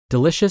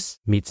Delicious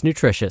meets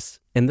nutritious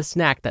in the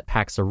snack that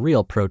packs a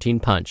real protein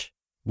punch.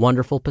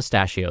 Wonderful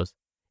Pistachios.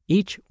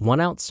 Each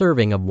 1-ounce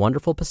serving of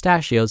Wonderful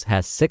Pistachios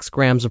has 6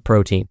 grams of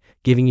protein,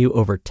 giving you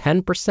over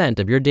 10%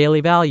 of your daily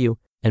value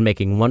and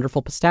making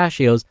Wonderful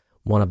Pistachios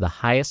one of the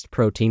highest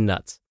protein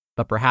nuts.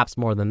 But perhaps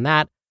more than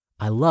that,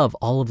 I love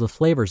all of the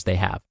flavors they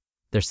have.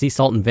 Their sea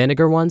salt and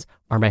vinegar ones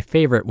are my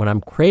favorite when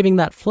I'm craving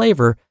that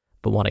flavor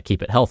but want to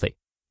keep it healthy.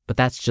 But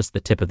that's just the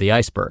tip of the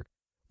iceberg.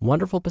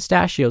 Wonderful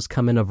Pistachios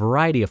come in a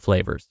variety of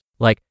flavors,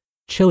 like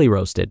chili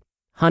roasted,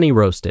 honey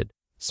roasted,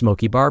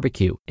 smoky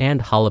barbecue,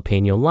 and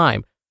jalapeno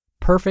lime,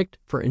 perfect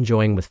for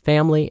enjoying with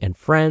family and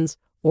friends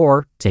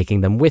or taking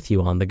them with you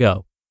on the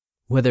go.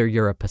 Whether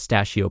you're a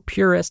pistachio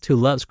purist who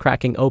loves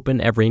cracking open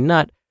every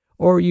nut,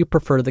 or you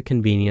prefer the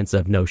convenience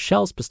of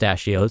no-shells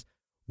pistachios,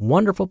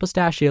 Wonderful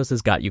Pistachios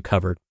has got you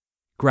covered.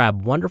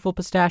 Grab Wonderful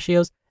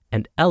Pistachios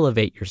and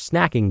elevate your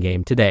snacking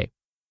game today.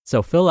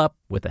 So fill up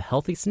with a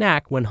healthy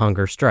snack when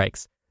hunger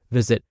strikes.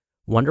 Visit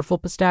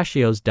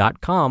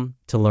wonderfulpistachios.com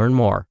to learn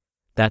more.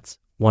 That's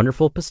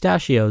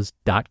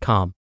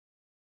wonderfulpistachios.com.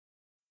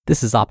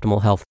 This is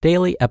Optimal Health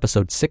Daily,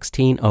 episode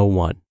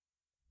 1601.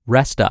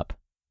 Rest Up,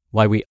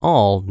 Why We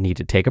All Need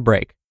to Take a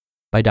Break,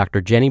 by Dr.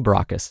 Jenny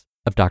Brockis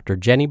of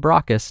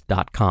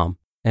drjennybrockis.com.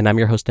 And I'm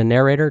your host and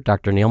narrator,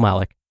 Dr. Neil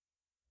Malik.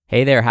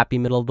 Hey there, happy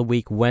middle of the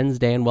week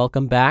Wednesday, and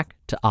welcome back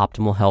to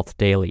Optimal Health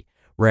Daily,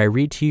 where I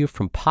read to you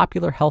from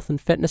popular health and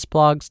fitness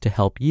blogs to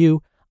help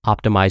you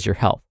optimize your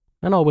health,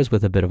 and always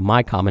with a bit of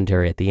my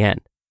commentary at the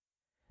end.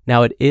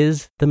 Now, it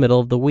is the middle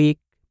of the week.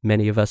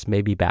 Many of us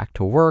may be back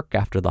to work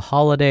after the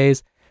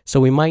holidays, so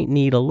we might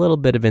need a little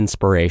bit of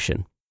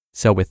inspiration.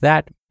 So with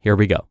that, here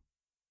we go.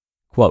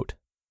 Quote,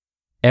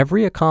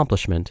 "Every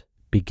accomplishment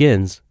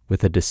begins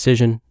with a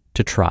decision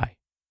to try."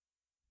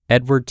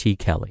 Edward T.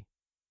 Kelly.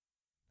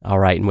 All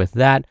right, and with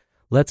that,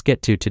 let's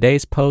get to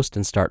today's post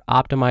and start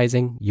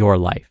optimizing your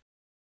life.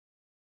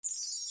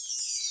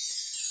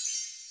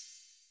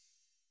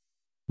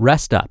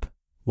 Rest Up,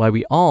 Why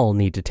We All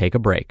Need to Take a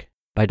Break,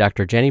 by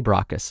Dr. Jenny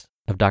Brockis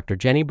of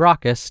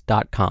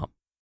drjennybrockis.com.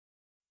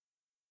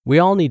 We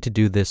all need to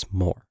do this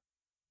more.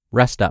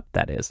 Rest up,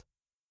 that is.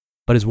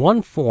 But is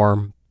one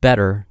form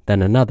better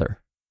than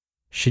another?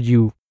 Should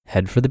you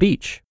head for the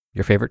beach,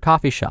 your favorite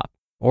coffee shop,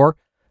 or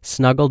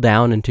snuggle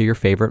down into your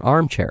favorite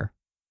armchair?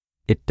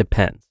 It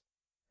depends.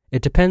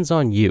 It depends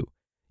on you,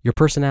 your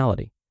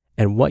personality,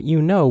 and what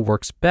you know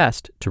works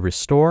best to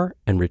restore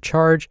and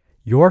recharge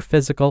your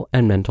physical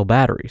and mental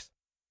batteries.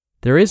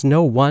 There is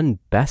no one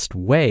best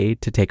way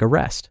to take a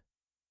rest.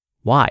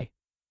 Why?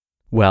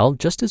 Well,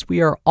 just as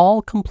we are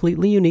all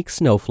completely unique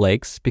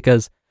snowflakes,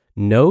 because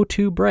no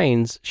two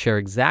brains share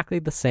exactly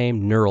the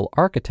same neural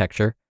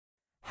architecture,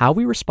 how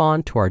we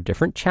respond to our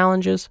different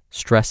challenges,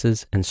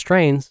 stresses, and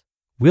strains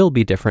will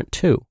be different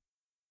too.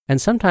 And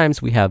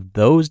sometimes we have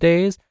those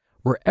days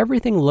where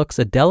everything looks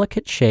a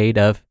delicate shade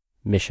of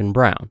Mission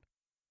Brown.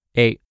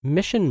 A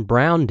Mission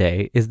Brown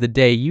day is the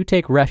day you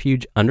take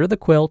refuge under the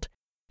quilt,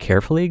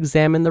 carefully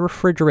examine the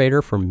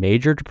refrigerator for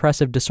major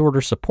depressive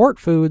disorder support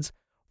foods,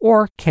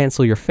 or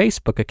cancel your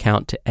Facebook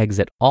account to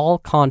exit all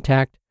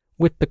contact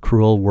with the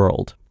cruel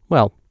world.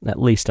 Well, at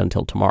least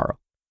until tomorrow.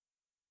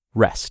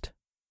 Rest.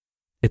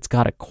 It's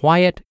got a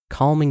quiet,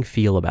 calming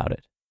feel about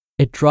it.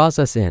 It draws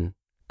us in,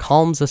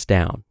 calms us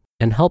down,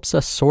 and helps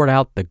us sort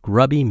out the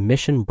grubby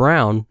Mission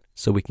Brown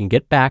so we can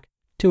get back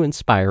to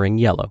inspiring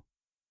yellow.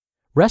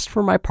 Rest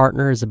for my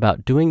partner is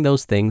about doing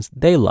those things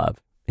they love,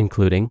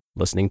 including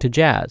listening to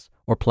jazz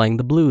or playing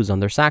the blues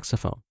on their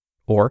saxophone,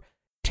 or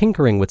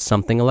tinkering with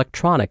something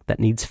electronic that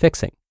needs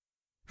fixing.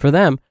 For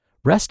them,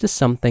 rest is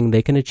something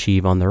they can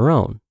achieve on their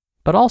own,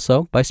 but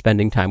also by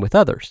spending time with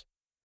others.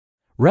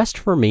 Rest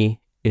for me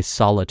is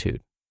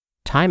solitude,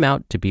 time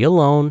out to be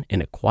alone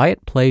in a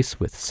quiet place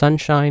with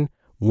sunshine,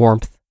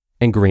 warmth,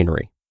 and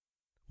greenery.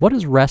 What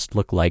does rest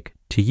look like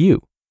to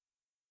you?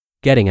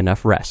 Getting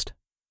enough rest.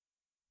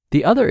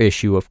 The other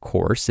issue, of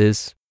course,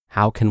 is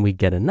how can we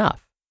get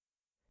enough?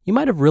 You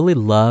might have really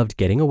loved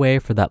getting away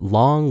for that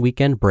long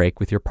weekend break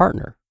with your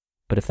partner,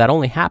 but if that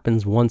only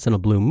happens once in a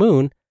blue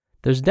moon,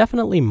 there's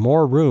definitely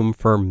more room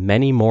for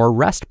many more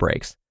rest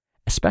breaks,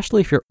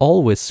 especially if you're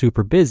always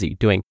super busy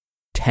doing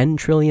 10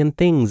 trillion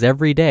things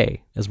every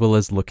day, as well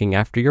as looking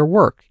after your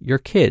work, your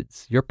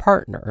kids, your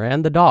partner,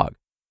 and the dog.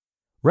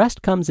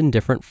 Rest comes in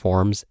different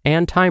forms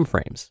and time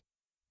frames: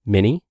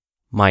 mini,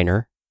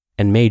 minor,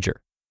 and major.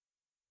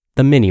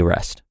 The mini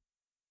rest.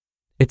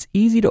 It's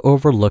easy to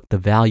overlook the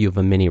value of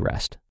a mini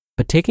rest,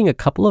 but taking a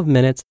couple of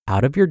minutes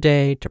out of your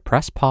day to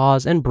press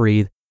pause and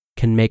breathe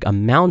can make a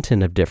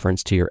mountain of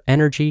difference to your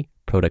energy,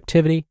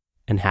 productivity,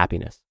 and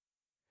happiness.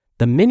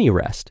 The mini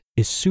rest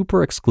is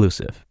super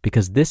exclusive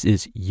because this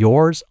is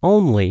yours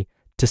only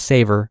to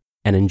savor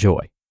and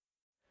enjoy.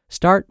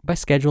 Start by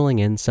scheduling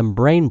in some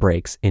brain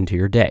breaks into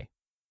your day.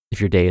 If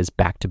your day is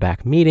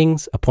back-to-back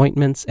meetings,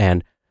 appointments,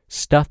 and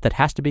stuff that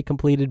has to be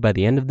completed by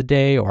the end of the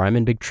day or I'm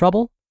in big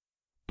trouble,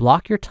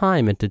 block your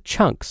time into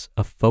chunks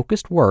of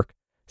focused work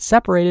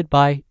separated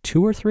by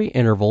 2 or 3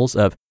 intervals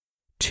of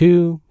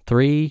 2,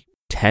 3,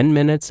 10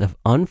 minutes of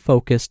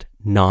unfocused,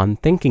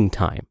 non-thinking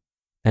time.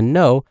 And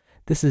no,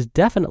 this is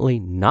definitely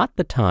not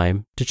the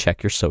time to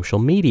check your social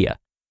media.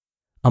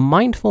 A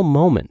mindful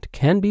moment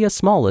can be as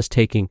small as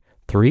taking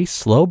 3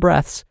 slow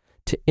breaths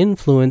to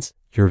influence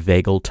your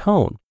vagal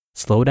tone,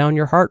 slow down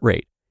your heart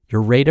rate,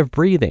 your rate of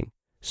breathing,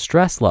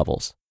 stress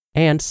levels,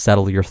 and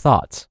settle your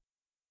thoughts.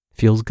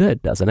 Feels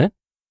good, doesn't it?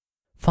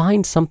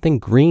 Find something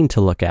green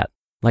to look at,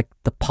 like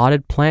the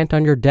potted plant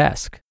on your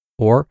desk,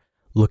 or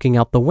looking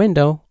out the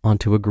window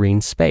onto a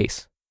green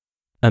space.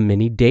 A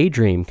mini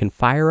daydream can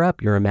fire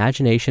up your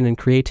imagination and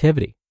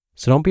creativity,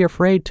 so don't be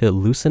afraid to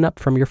loosen up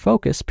from your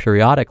focus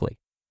periodically.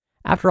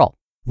 After all,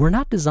 we're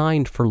not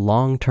designed for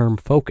long-term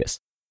focus.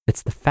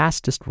 It's the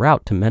fastest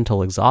route to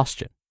mental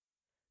exhaustion.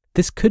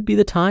 This could be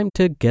the time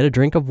to get a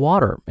drink of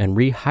water and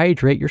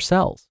rehydrate your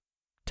cells.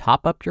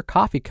 Top up your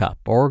coffee cup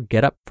or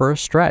get up for a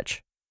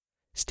stretch.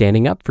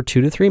 Standing up for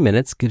 2 to 3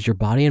 minutes gives your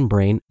body and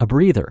brain a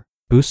breather,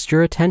 boosts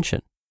your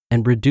attention,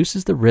 and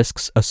reduces the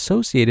risks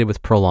associated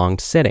with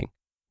prolonged sitting.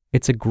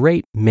 It's a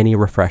great mini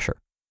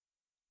refresher.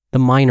 The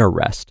minor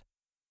rest.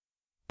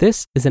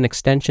 This is an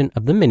extension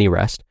of the mini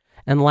rest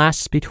and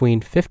lasts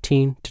between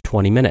 15 to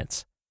 20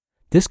 minutes.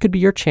 This could be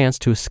your chance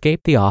to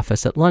escape the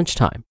office at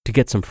lunchtime, to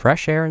get some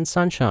fresh air and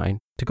sunshine,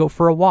 to go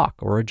for a walk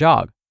or a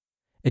jog.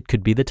 It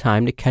could be the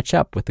time to catch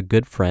up with a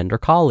good friend or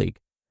colleague,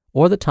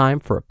 or the time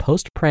for a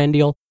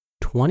postprandial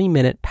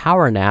 20-minute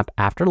power nap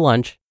after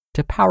lunch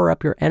to power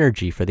up your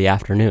energy for the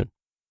afternoon,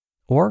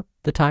 or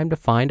the time to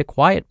find a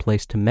quiet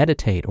place to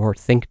meditate or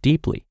think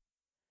deeply.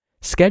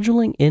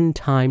 Scheduling in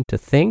time to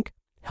think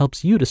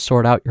helps you to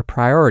sort out your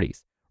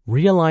priorities,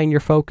 realign your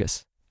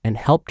focus, and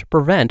help to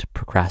prevent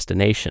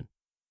procrastination.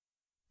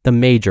 The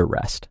major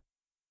rest.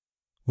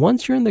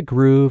 Once you're in the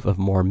groove of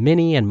more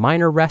mini and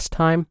minor rest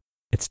time,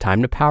 it's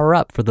time to power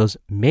up for those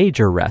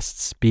major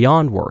rests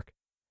beyond work.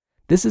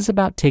 This is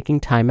about taking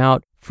time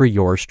out for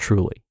yours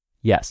truly.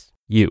 Yes,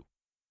 you.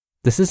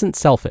 This isn't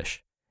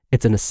selfish.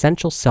 It's an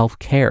essential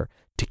self-care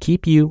to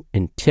keep you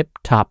in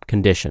tip-top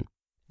condition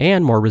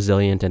and more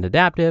resilient and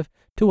adaptive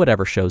to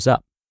whatever shows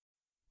up.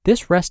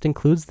 This rest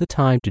includes the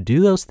time to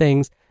do those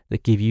things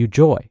that give you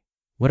joy,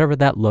 whatever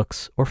that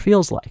looks or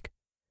feels like.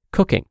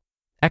 Cooking,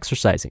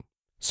 exercising,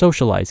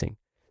 socializing,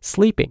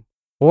 sleeping,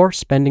 or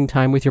spending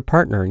time with your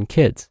partner and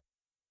kids.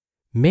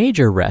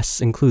 Major rests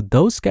include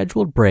those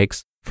scheduled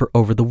breaks for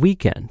over the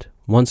weekend,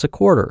 once a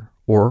quarter,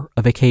 or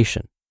a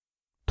vacation.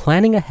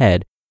 Planning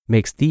ahead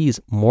makes these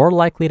more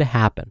likely to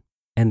happen,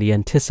 and the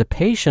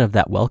anticipation of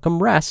that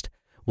welcome rest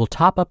will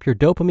top up your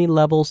dopamine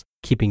levels,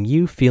 keeping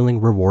you feeling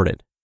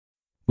rewarded.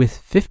 With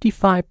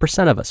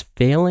 55% of us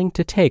failing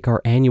to take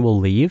our annual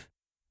leave,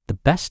 the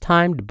best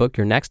time to book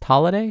your next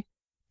holiday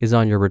is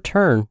on your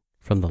return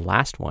from the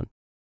last one.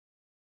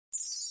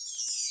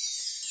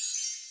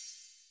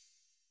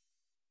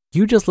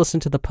 You just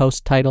listened to the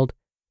post titled,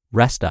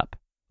 Rest Up,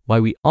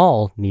 Why We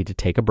All Need to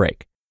Take a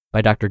Break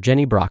by Dr.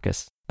 Jenny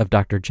Brockis of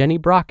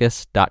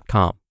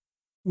drjennybrockis.com.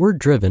 We're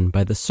driven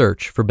by the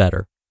search for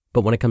better,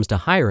 but when it comes to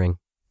hiring,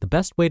 the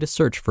best way to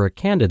search for a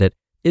candidate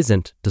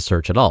isn't to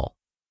search at all.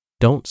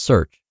 Don't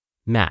search,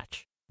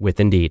 match with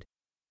Indeed.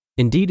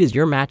 Indeed is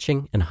your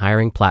matching and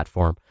hiring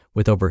platform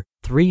with over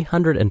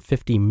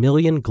 350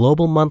 million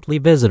global monthly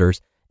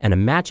visitors and a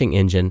matching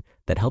engine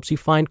that helps you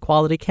find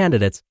quality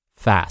candidates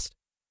fast.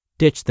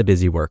 Ditch the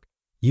busy work.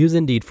 Use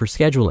Indeed for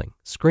scheduling,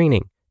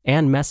 screening,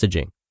 and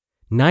messaging.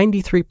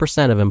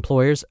 93% of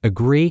employers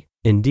agree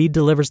Indeed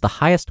delivers the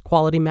highest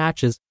quality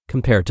matches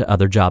compared to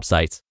other job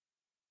sites.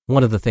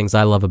 One of the things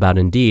I love about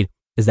Indeed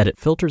is that it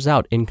filters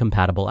out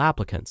incompatible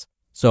applicants.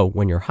 So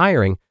when you're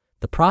hiring,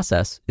 the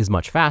process is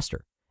much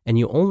faster, and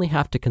you only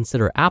have to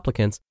consider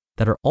applicants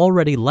that are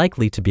already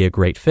likely to be a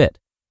great fit.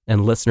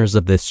 And listeners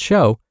of this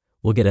show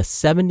will get a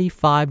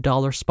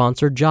 $75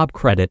 sponsored job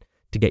credit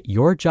to get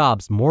your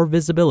jobs more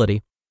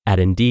visibility at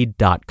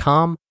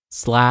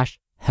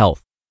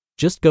Indeed.com/health.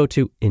 Just go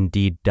to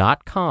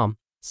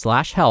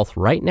Indeed.com/health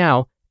right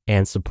now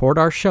and support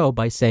our show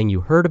by saying you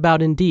heard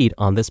about Indeed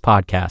on this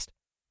podcast.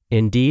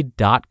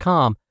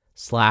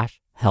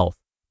 Indeed.com/health.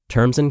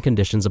 Terms and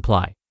conditions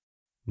apply.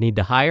 Need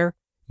to hire?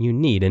 You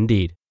need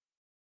Indeed.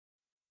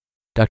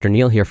 Dr.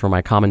 Neal here for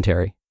my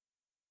commentary.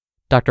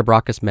 Dr.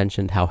 Brockis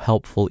mentioned how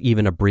helpful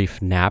even a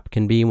brief nap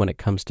can be when it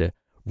comes to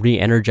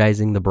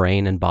re-energizing the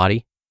brain and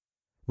body.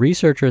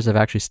 Researchers have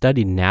actually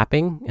studied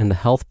napping and the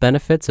health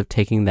benefits of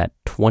taking that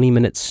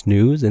 20-minute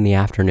snooze in the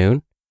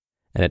afternoon.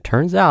 And it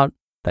turns out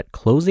that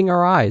closing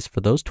our eyes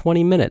for those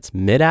 20 minutes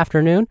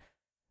mid-afternoon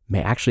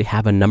may actually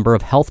have a number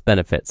of health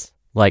benefits,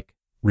 like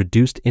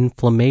reduced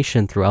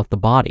inflammation throughout the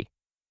body.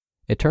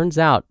 It turns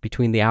out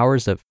between the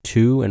hours of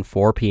 2 and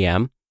 4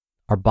 p.m.,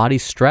 our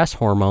body's stress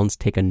hormones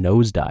take a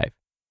nosedive.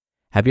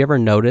 Have you ever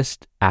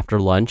noticed after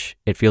lunch,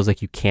 it feels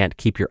like you can't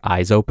keep your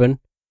eyes open?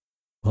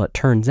 Well, it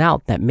turns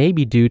out that may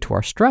be due to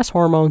our stress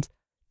hormones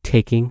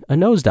taking a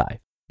nosedive.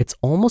 It's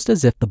almost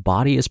as if the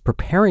body is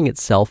preparing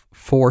itself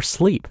for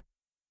sleep.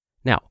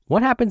 Now,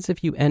 what happens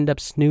if you end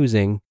up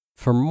snoozing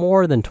for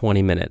more than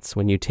 20 minutes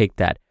when you take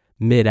that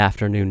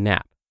mid-afternoon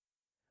nap?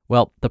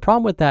 Well, the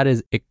problem with that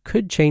is it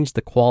could change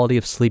the quality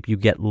of sleep you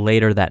get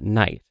later that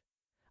night.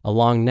 A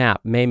long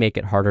nap may make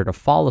it harder to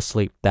fall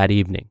asleep that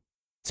evening.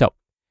 So,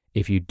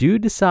 if you do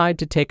decide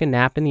to take a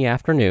nap in the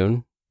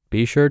afternoon,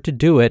 be sure to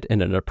do it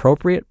in an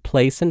appropriate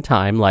place and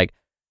time, like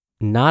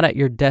not at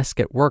your desk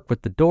at work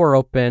with the door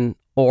open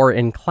or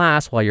in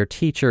class while your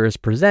teacher is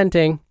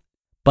presenting.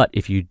 But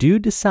if you do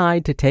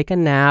decide to take a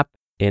nap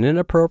in an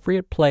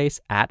appropriate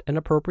place at an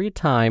appropriate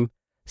time,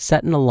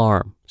 set an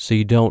alarm so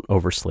you don't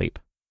oversleep.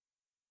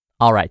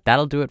 All right,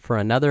 that'll do it for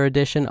another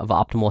edition of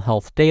Optimal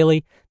Health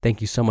Daily.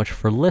 Thank you so much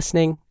for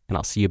listening, and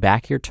I'll see you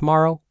back here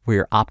tomorrow where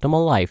your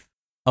optimal life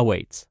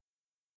awaits.